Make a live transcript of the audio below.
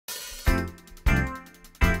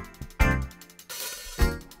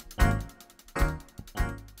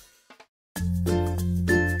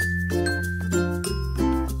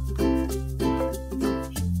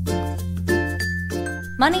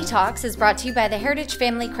Money Talks is brought to you by the Heritage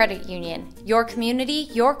Family Credit Union. Your community,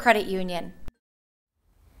 your credit union.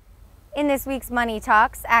 In this week's Money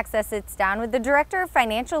Talks, Access sits down with the Director of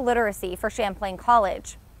Financial Literacy for Champlain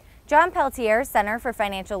College. John Peltier's Center for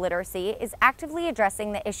Financial Literacy is actively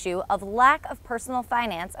addressing the issue of lack of personal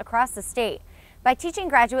finance across the state by teaching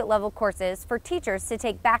graduate-level courses for teachers to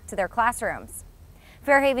take back to their classrooms.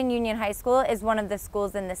 Fairhaven Union High School is one of the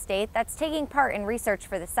schools in the state that's taking part in research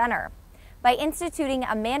for the center by instituting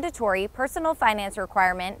a mandatory personal finance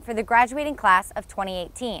requirement for the graduating class of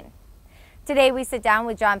 2018. Today we sit down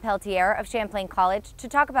with John Peltier of Champlain College to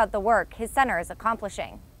talk about the work his center is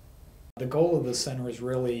accomplishing. The goal of the center is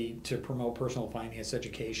really to promote personal finance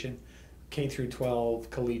education, K through 12,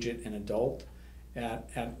 collegiate and adult.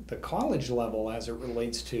 At the college level, as it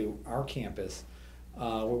relates to our campus,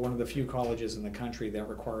 we're one of the few colleges in the country that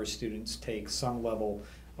requires students take some level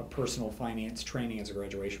of personal finance training as a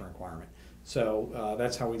graduation requirement. So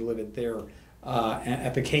that's how we live it there.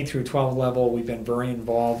 At the K through 12 level, we've been very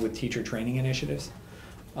involved with teacher training initiatives.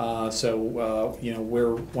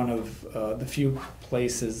 We're one of the few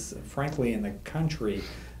places, frankly, in the country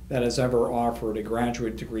that has ever offered a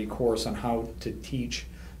graduate degree course on how to teach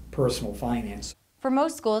personal finance. For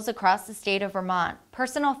most schools across the state of Vermont,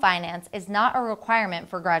 personal finance is not a requirement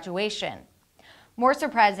for graduation. More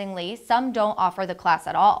surprisingly, some don't offer the class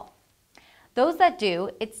at all. Those that do,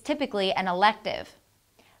 it's typically an elective.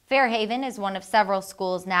 Fairhaven is one of several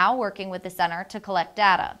schools now working with the center to collect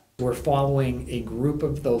data. We're following a group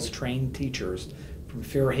of those trained teachers from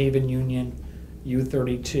Fairhaven Union,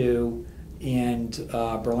 U32, and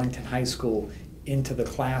Burlington High School into the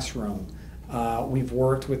classroom. We've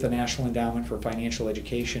worked with the National Endowment for Financial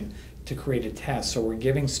Education to create a test. So we're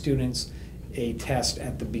giving students a test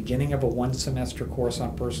at the beginning of a one-semester course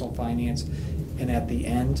on personal finance, and at the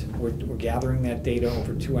end we're gathering that data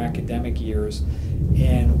over 2 academic years,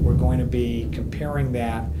 and we're going to be comparing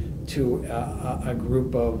that to a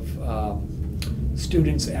group of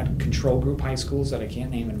students at control group high schools that I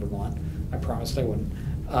can't name in Vermont. I promised I wouldn't.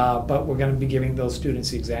 But we're going to be giving those students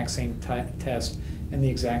the exact same test and the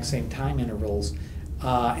exact same time intervals.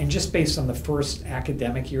 And just based on the first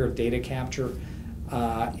academic year of data capture,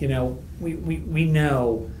 we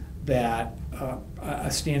know that a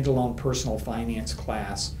standalone personal finance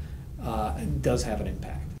class does have an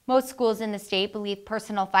impact. Most schools in the state believe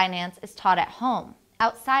personal finance is taught at home,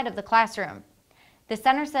 outside of the classroom. The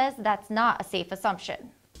center says that's not a safe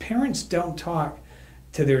assumption. Parents don't talk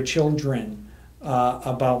to their children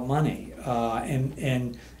about money,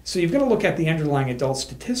 and so you've got to look at the underlying adult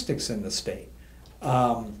statistics in the state.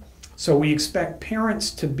 So we expect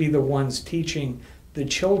parents to be the ones teaching the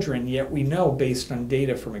children, yet we know based on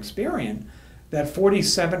data from Experian that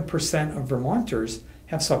 47% of Vermonters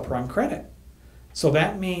have subprime credit. So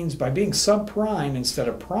that means by being subprime instead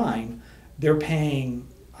of prime, they're paying,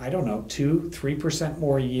 I don't know, 2-3%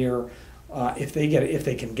 more a year if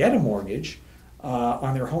they can get a mortgage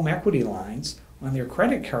on their home equity lines, on their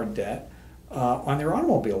credit card debt, on their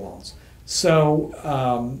automobile loans.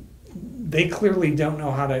 So they clearly don't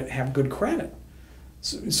know how to have good credit.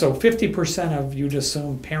 So 50% of, you'd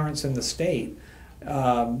assume, parents in the state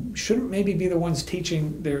shouldn't maybe be the ones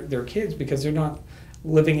teaching their kids because they're not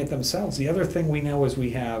living it themselves. The other thing we know is we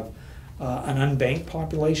have an unbanked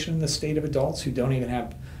population in the state of adults who don't even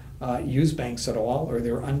have use banks at all, or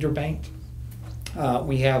they're underbanked.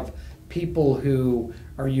 We have people who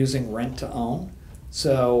are using rent to own.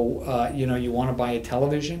 So you want to buy a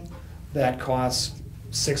television that costs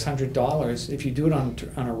 $600. If you do it on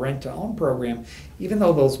a rent-to-own program, even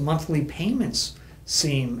though those monthly payments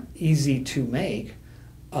seem easy to make,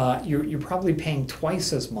 you're probably paying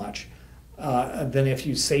twice as much than if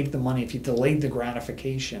you saved the money, if you delayed the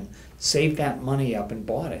gratification, saved that money up and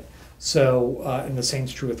bought it. So, and the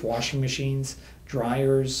same's true with washing machines,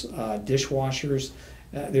 dryers, dishwashers.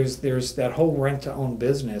 There's that whole rent-to-own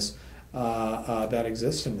business that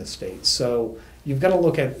exists in the state. So you've got to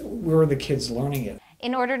look at where are the kids learning it.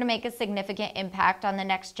 In order to make a significant impact on the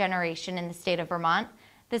next generation in the state of Vermont,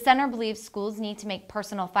 the center believes schools need to make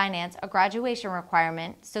personal finance a graduation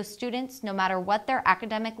requirement so students, no matter what their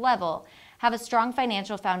academic level, have a strong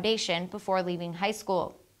financial foundation before leaving high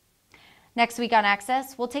school. Next week on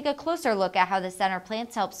Access, we'll take a closer look at how the center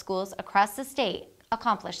plans to help schools across the state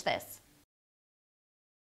accomplish this.